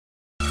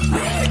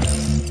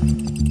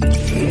Paper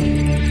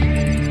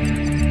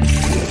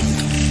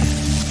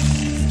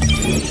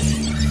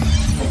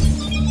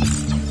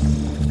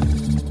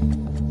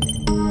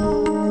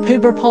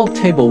pulp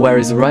tableware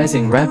is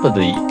rising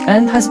rapidly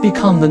and has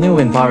become the new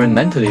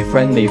environmentally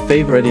friendly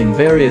favorite in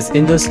various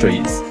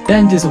industries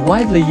and is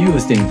widely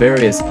used in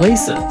various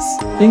places.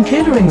 In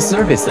catering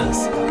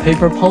services,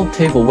 paper pulp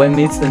tableware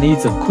meets the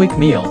needs of quick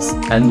meals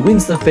and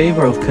wins the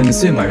favor of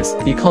consumers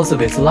because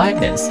of its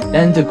lightness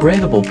and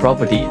degradable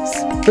properties.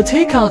 The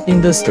takeout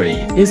industry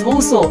is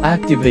also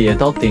actively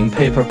adopting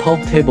paper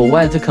pulp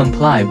tableware to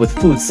comply with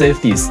food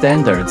safety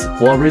standards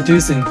while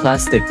reducing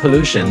plastic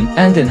pollution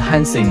and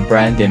enhancing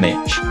brand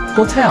image.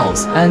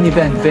 Hotels and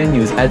event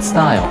venues add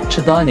style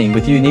to dining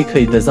with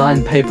uniquely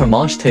designed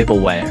papermache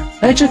tableware.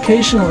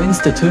 Educational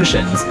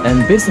institutions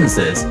and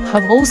businesses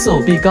have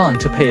also begun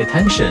to pay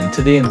attention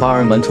to the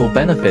environmental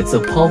benefits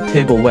of pulp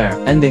tableware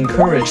and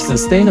encourage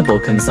sustainable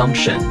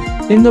consumption.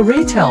 In the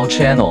retail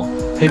channel,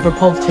 paper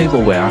pulp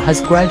tableware has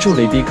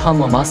gradually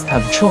become a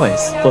must-have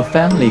choice for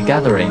family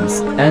gatherings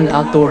and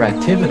outdoor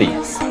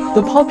activities.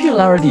 The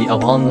popularity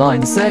of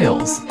online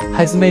sales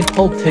has made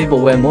pulp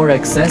tableware more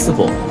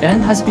accessible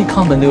and has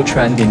become a new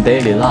trend in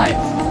daily life.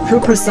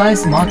 Through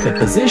precise market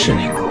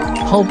positioning,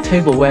 pulp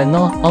tableware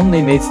not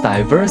only meets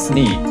diverse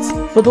needs,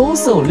 but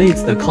also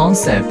leads the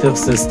concept of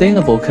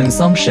sustainable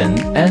consumption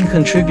and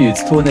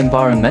contributes to an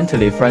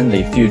environmentally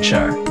friendly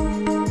future.